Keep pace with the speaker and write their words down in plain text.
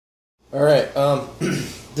Alright,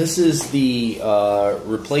 this is the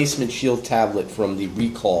replacement Shield tablet from the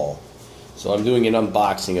recall. So I'm doing an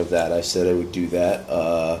unboxing of that. I said I would do that,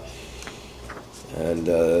 and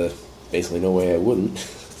basically no way I wouldn't.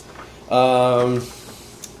 And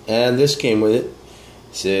this came with it.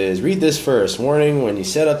 It says, read this first. Warning, when you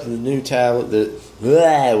set up the new tablet,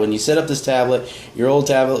 when you set up this tablet, your old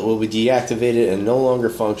tablet will be deactivated and no longer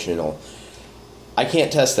functional. I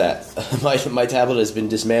can't test that. My tablet has been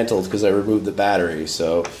dismantled because I removed the battery.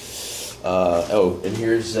 So, and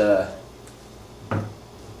here is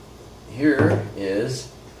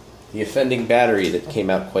the offending battery that came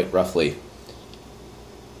out quite roughly.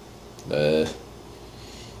 Yeah.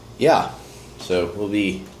 So we'll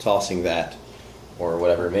be tossing that or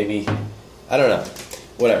whatever. Maybe, I don't know.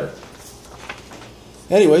 Whatever.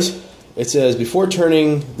 Anyways, it says, before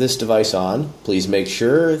turning this device on, please make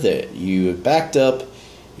sure that you have backed up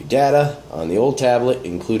your data on the old tablet,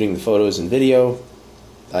 including the photos and video.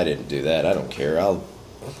 I didn't do that. I don't care. I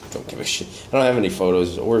don't give a shit. I don't have any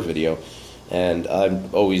photos or video, and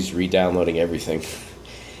I'm always re-downloading everything.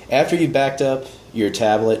 After you've backed up your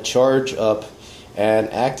tablet, charge up and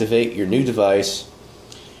activate your new device.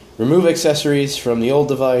 Remove accessories from the old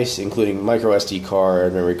device, including micro SD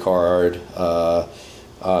card, memory card, on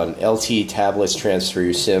LT tablets. Transfer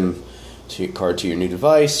your SIM card to your new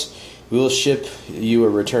device. We will ship you a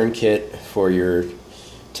return kit for your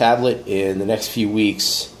tablet in the next few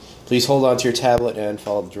weeks. Please hold on to your tablet and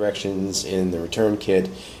follow the directions in the return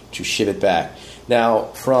kit to ship it back. Now,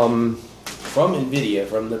 from NVIDIA,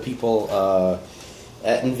 from the people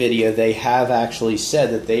at NVIDIA, they have actually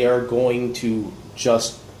said that they are going to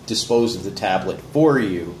just dispose of the tablet for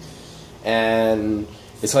you. And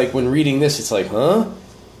it's like, when reading this, it's like, huh?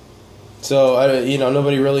 So,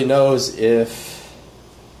 nobody really knows if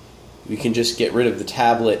we can just get rid of the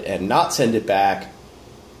tablet and not send it back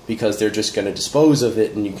because they're just going to dispose of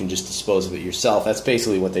it and you can just dispose of it yourself. That's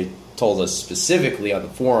basically what they told us specifically on the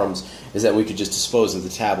forums, is that we could just dispose of the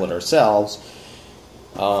tablet ourselves.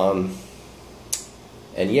 And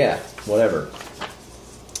yeah, whatever.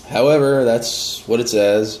 However, that's what it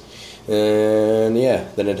says. And yeah,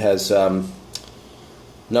 then it has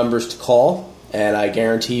numbers to call. And I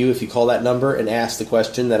guarantee you, if you call that number and ask the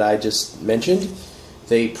question that I just mentioned,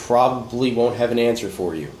 they probably won't have an answer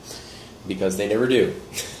for you, because they never do.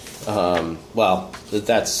 Well,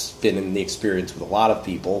 that's been in the experience with a lot of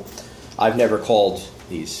people. I've never called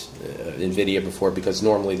these NVIDIA before, because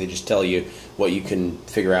normally they just tell you what you can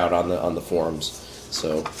figure out on the forums.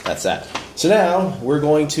 So that's that. So now we're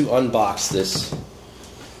going to unbox this,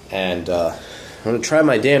 and I'm going to try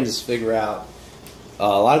my damnedest to figure out.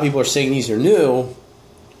 A lot of people are saying these are new,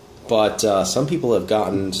 but some people have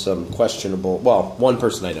gotten some questionable... Well, one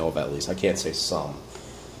person I know of, at least. I can't say some.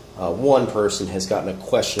 One person has gotten a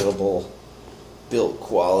questionable build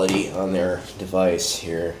quality on their device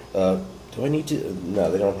here. Do I need to... No,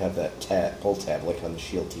 they don't have that pull tab like on the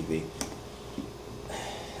Shield TV.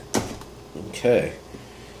 Okay.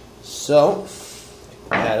 So, pick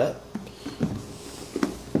that up.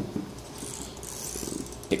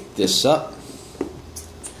 Pick this up.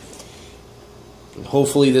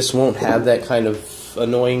 Hopefully this won't have that kind of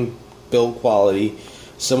annoying build quality.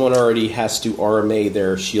 Someone already has to RMA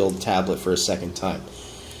their Shield tablet for a second time.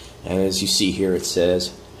 And as you see here, it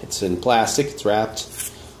says it's in plastic. It's wrapped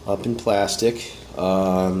up in plastic.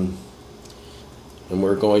 And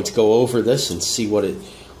we're going to go over this and see what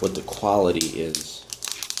the quality is.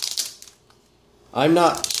 I'm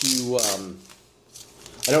not too...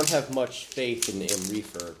 I don't have much faith in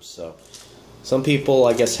refurb, so some people,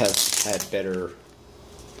 I guess, have had better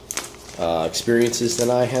experiences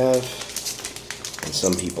than I have, and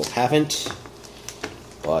some people haven't,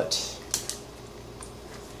 but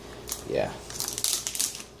yeah.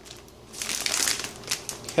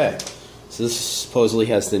 Okay, so this supposedly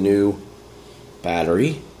has the new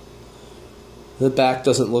battery. The back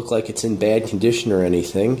doesn't look like it's in bad condition or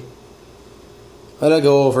anything. I'm gonna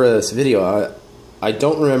go over this video. I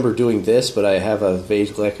don't remember doing this, but I have a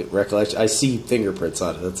vague recollection. I see fingerprints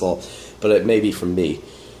on it, that's all, but it may be from me.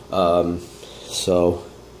 So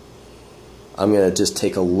I'm gonna just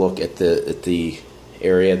take a look at the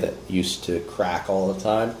area that used to crack all the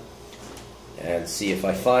time and see if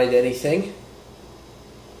I find anything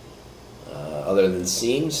other than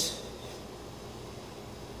seams.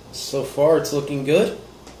 So far, it's looking good.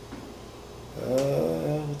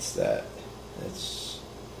 What's that? I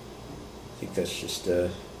think that's just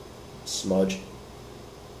a smudge.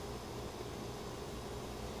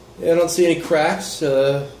 Yeah, I don't see any cracks.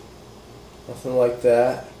 Nothing like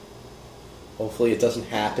that. Hopefully it doesn't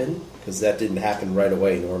happen, because that didn't happen right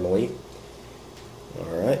away normally.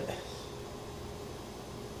 Alright.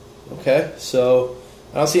 Okay, so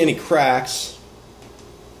I don't see any cracks.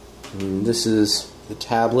 And this is the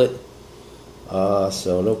tablet,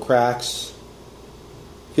 so no cracks.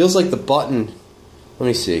 Feels like the button. Let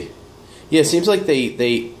me see. Yeah, it seems like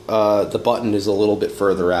the button is a little bit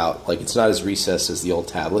further out. Like it's not as recessed as the old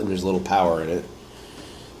tablet, and there's a little power in it.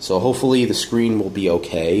 So hopefully the screen will be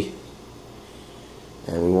okay,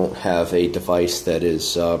 and we won't have a device that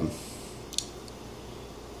is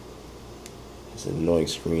it's an annoying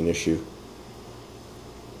screen issue.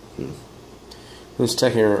 I was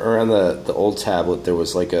checking around the old tablet. There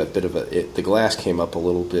was like a bit of the glass came up a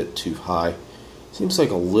little bit too high. Seems like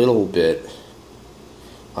a little bit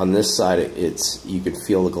on this side. It's you could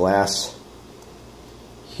feel the glass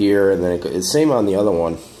here, and then it's same on the other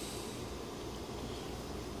one.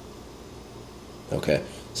 Okay,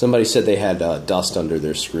 somebody said they had dust under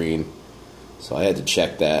their screen, so I had to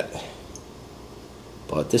check that.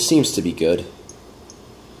 But this seems to be good.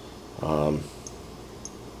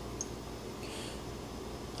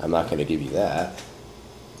 I'm not going to give you that.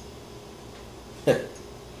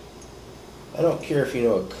 I don't care if you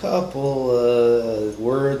know a couple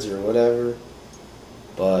words or whatever,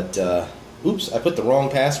 but oops, I put the wrong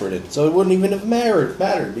password in, so it wouldn't even have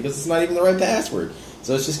mattered because it's not even the right password.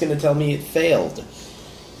 So it's just going to tell me it failed.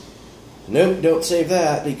 Nope, don't save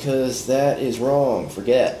that because that is wrong.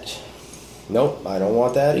 Forget. Nope, I don't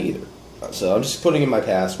want that either. So I'm just putting in my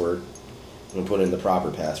password. I'm going to put in the proper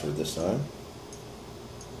password this time.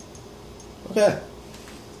 Okay.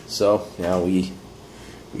 So now we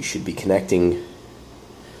should be connecting.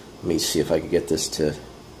 Let me see if I can get this to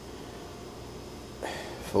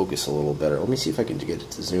focus a little better. Let me see if I can get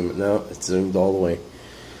it to zoom. No, it's zoomed all the way.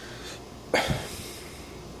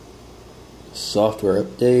 Software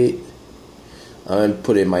update. I'm going to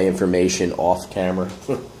put in my information off camera.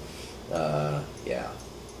 Yeah,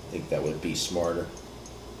 I think that would be smarter.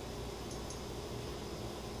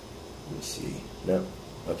 Let me see. No?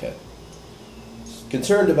 Okay.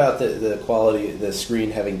 Concerned about the quality of the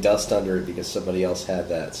screen having dust under it because somebody else had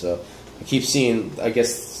that. So I keep seeing, I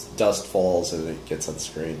guess dust falls and it gets on the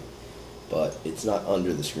screen. But it's not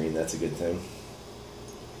under the screen. That's a good thing.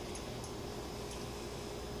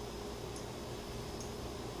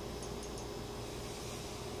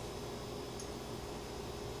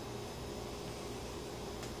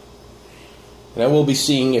 And I will be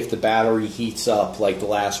seeing if the battery heats up like the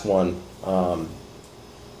last one.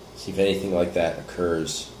 See if anything like that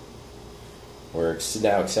occurs. We're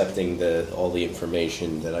now accepting all the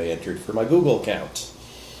information that I entered for my Google account.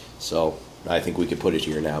 So I think we could put it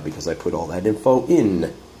here now because I put all that info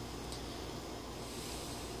in.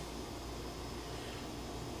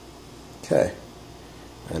 Okay.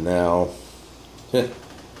 And now,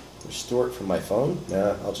 restore it from my phone?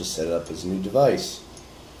 Nah, I'll just set it up as a new device.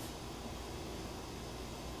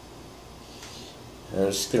 And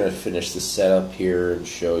I'm just going to finish the setup here and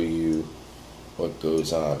show you what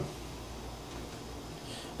goes on.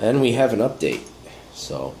 And we have an update.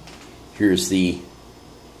 So here's the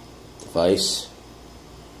device.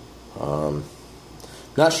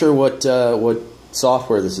 Not sure what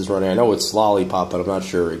software this is running. I know it's Lollipop, but I'm not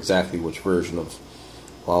sure exactly which version of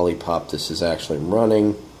Lollipop this is actually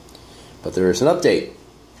running. But there is an update.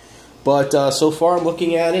 But so far I'm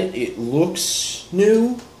looking at it. It looks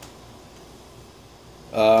new.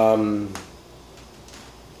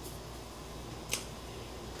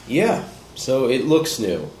 Yeah, so it looks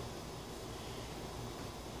new.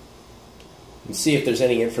 And see if there's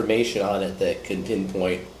any information on it that can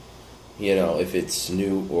pinpoint, you know, if it's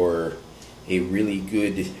new or a really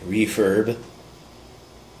good refurb.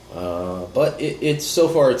 But it's so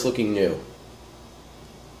far it's looking new.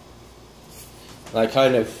 I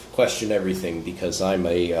kind of question everything because I'm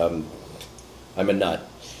a nut.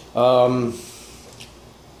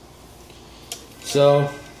 So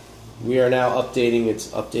we are now updating. It's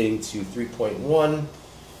updating to 3.1.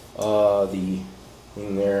 The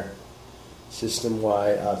thing there,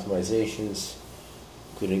 system-wide optimizations,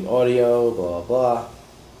 including audio, blah blah.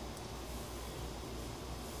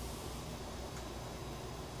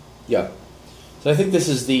 Yeah. So I think this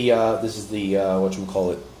is the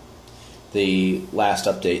whatchamacallit, the last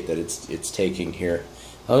update that it's taking here.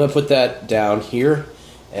 I'm gonna put that down here.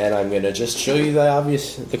 And I'm going to just show you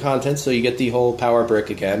the content so you get the whole power brick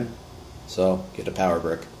again. So, get a power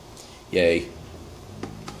brick. Yay.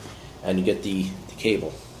 And you get the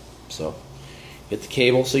cable. So, get the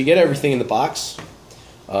cable. So you get everything in the box.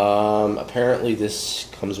 Apparently this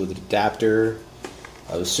comes with an adapter.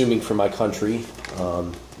 I'm assuming for my country,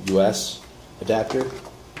 US adapter.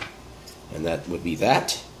 And that would be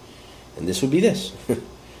that. And this would be this.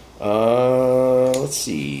 Let's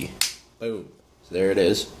see. Boom. There it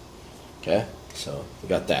is. Okay, so we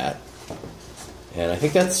got that. And I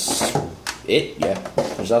think that's it. Yeah,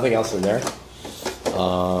 there's nothing else in there.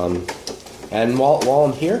 And while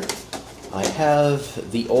I'm here, I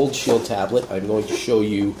have the old Shield tablet. I'm going to show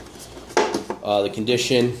you the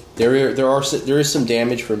condition. There is some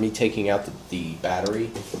damage from me taking out the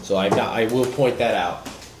battery, so I will point that out.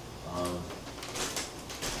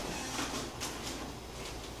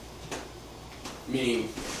 Meaning,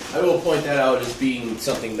 I will point that out as being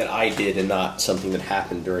something that I did and not something that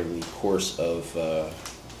happened during the course of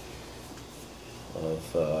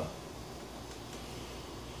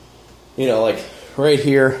you know, like right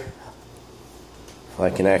here. If I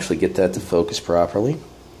can actually get that to focus properly.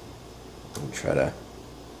 Try to.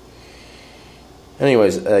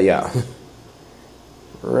 Anyways, yeah.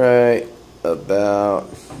 Right about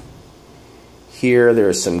here,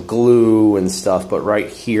 there's some glue and stuff, but right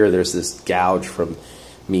here, there's this gouge from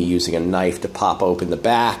me using a knife to pop open the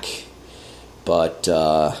back. But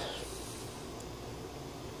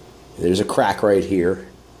there's a crack right here.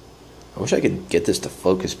 I wish I could get this to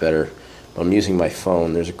focus better, but I'm using my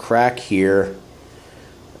phone. There's a crack here.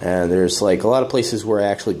 And there's like a lot of places where I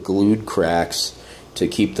actually glued cracks to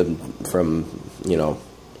keep them from, you know,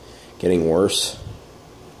 getting worse.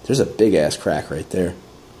 There's a big ass crack right there.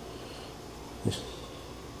 I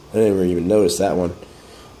didn't even notice that one.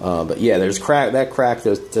 But yeah, there's that crack.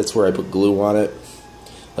 That's where I put glue on it,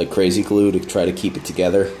 like crazy glue, to try to keep it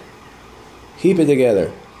together. Keep it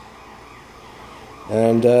together.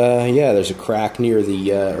 And yeah, there's a crack near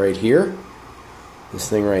the right here. This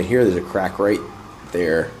thing right here. There's a crack right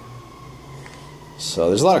there. So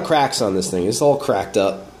there's a lot of cracks on this thing. It's all cracked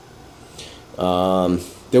up.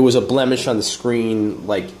 There was a blemish on the screen,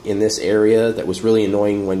 like in this area, that was really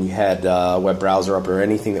annoying when you had a web browser up or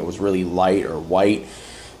anything that was really light or white.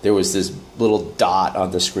 There was this little dot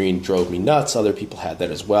on the screen, drove me nuts. Other people had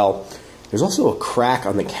that as well. There's also a crack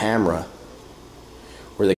on the camera.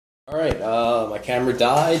 Alright, my camera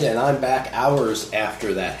died, and I'm back hours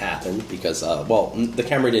after that happened because, well, the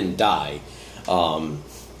camera didn't die.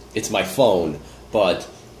 It's my phone, but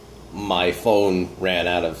my phone ran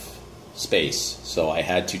out of space, so I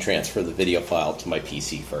had to transfer the video file to my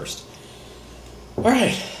PC first.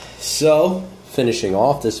 Alright, so, finishing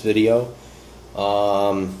off this video,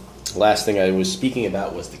 last thing I was speaking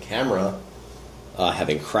about was the camera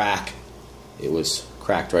having crack. It was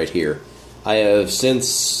cracked right here. I have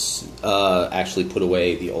since actually put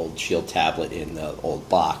away the old Shield tablet in the old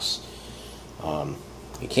box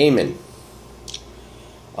it came in.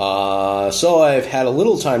 So I've had a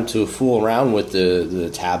little time to fool around with the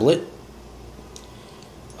tablet.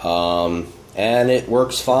 And it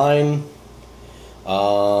works fine.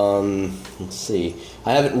 Let's see.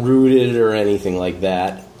 I haven't rooted it or anything like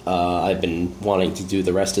that. I've been wanting to do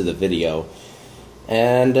the rest of the video.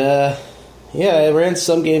 And, yeah, I ran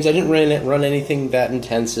some games. I didn't run anything that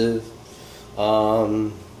intensive.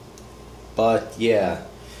 But, yeah.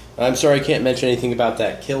 I'm sorry I can't mention anything about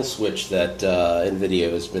that kill switch that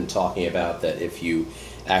NVIDIA has been talking about, that if you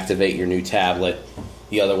activate your new tablet,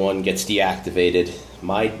 the other one gets deactivated.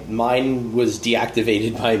 Mine was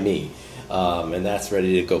deactivated by me, and that's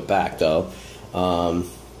ready to go back, though.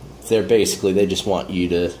 They just want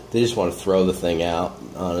to throw the thing out,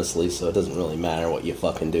 honestly, so it doesn't really matter what you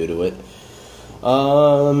fucking do to it.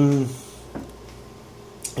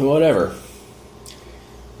 Whatever.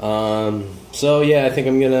 So yeah, I think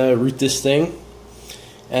I'm gonna root this thing,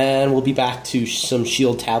 and we'll be back to some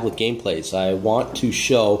Shield tablet gameplays. I want to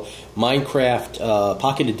show Minecraft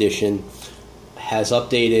Pocket Edition has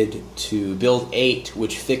updated to build 8,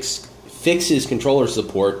 which fixes controller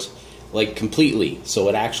support like completely, so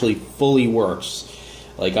it actually fully works.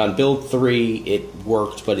 Like on build 3, it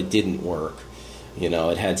worked, but it didn't work. You know,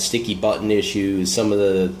 it had sticky button issues, some of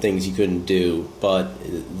the things you couldn't do,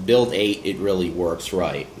 but build 8, it really works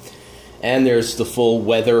right. And there's the full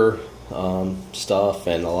weather stuff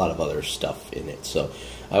and a lot of other stuff in it. So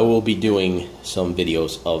I will be doing some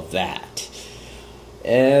videos of that.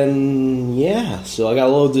 And yeah, so I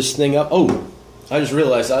gotta load this thing up. Oh, I just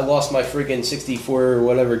realized I lost my freaking 64 or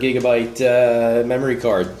whatever gigabyte memory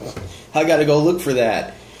card. I gotta go look for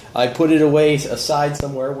that. I put it away aside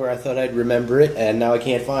somewhere where I thought I'd remember it, and now I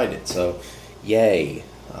can't find it. So, yay.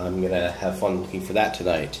 I'm gonna have fun looking for that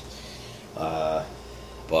tonight.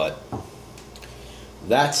 But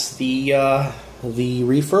that's the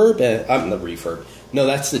refurb. I'm the refurb. No,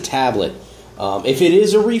 that's the tablet. If it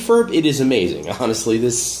is a refurb, it is amazing. Honestly,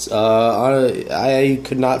 this I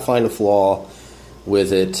could not find a flaw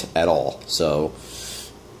with it at all. So,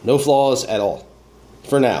 no flaws at all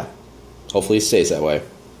for now. Hopefully, it stays that way.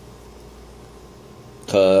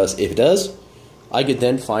 Because if it does, I could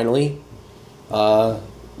then finally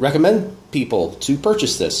recommend people to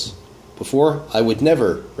purchase this. Before, I would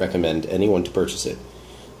never recommend anyone to purchase it.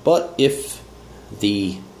 But if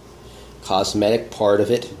the cosmetic part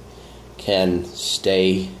of it can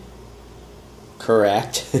stay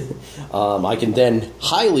correct, I can then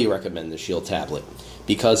highly recommend the Shield tablet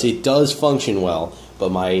because it does function well. But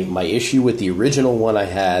my issue with the original one I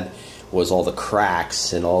had was all the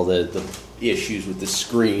cracks and all the issues with the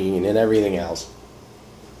screen and everything else.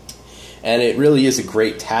 And it really is a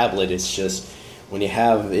great tablet. It's just when you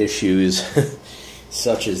have issues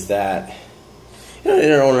such as that, I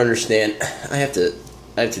don't understand. I have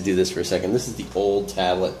to do this for a second. This is the old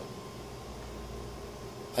tablet.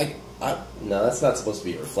 No, that's not supposed to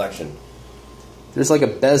be a reflection. There's like a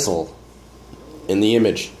bezel in the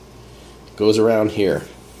image. It goes around here.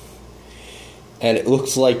 And it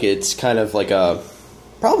looks like it's kind of like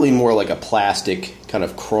probably more like a plastic kind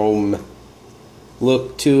of chrome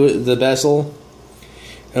look to the bezel.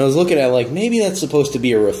 And I was looking at it like, maybe that's supposed to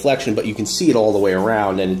be a reflection, but you can see it all the way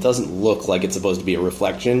around, and it doesn't look like it's supposed to be a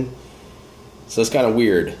reflection. So it's kind of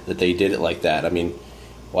weird that they did it like that. I mean,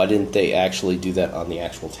 why didn't they actually do that on the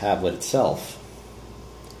actual tablet itself?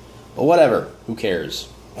 But whatever, who cares?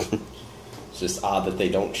 It's just odd that they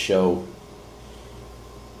don't show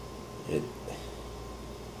it.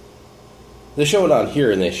 They show it on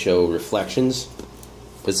here and they show reflections,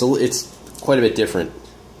 but it's quite a bit different.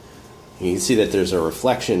 You can see that there's a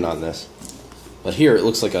reflection on this, but here it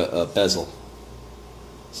looks like a bezel.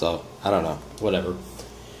 So, I don't know, whatever.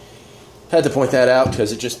 Had to point that out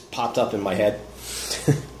because it just popped up in my head.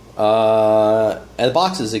 And the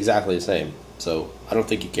box is exactly the same, so I don't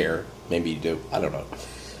think you care. Maybe you do, I don't know.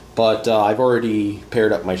 But I've already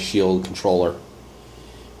paired up my Shield controller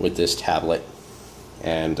with this tablet,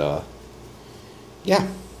 and yeah,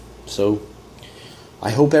 so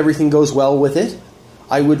I hope everything goes well with it.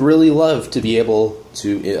 I would really love to be able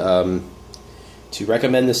to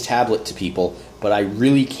recommend this tablet to people, but I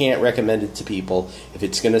really can't recommend it to people if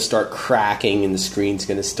it's going to start cracking and the screen's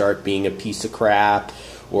going to start being a piece of crap,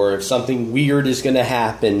 or if something weird is going to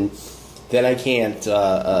happen, then I can't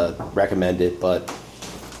recommend it. But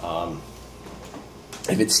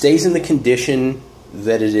if it stays in the condition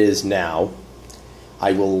that it is now,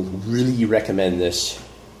 I will really recommend this,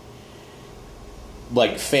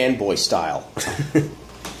 like fanboy style.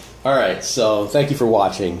 Alright, so thank you for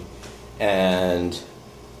watching, and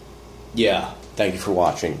yeah, thank you for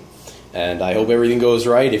watching, and I hope everything goes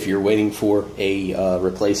right if you're waiting for a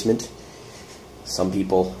replacement. Some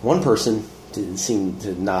people, one person didn't seem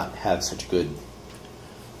to not have such good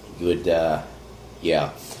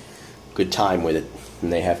time with it,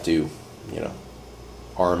 and they have to,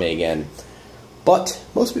 RMA again. But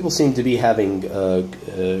most people seem to be having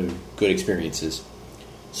good experiences.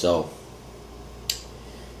 So,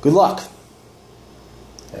 good luck.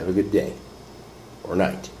 Have a good day. Or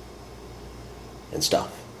night. And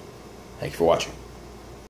stuff. Thank you for watching.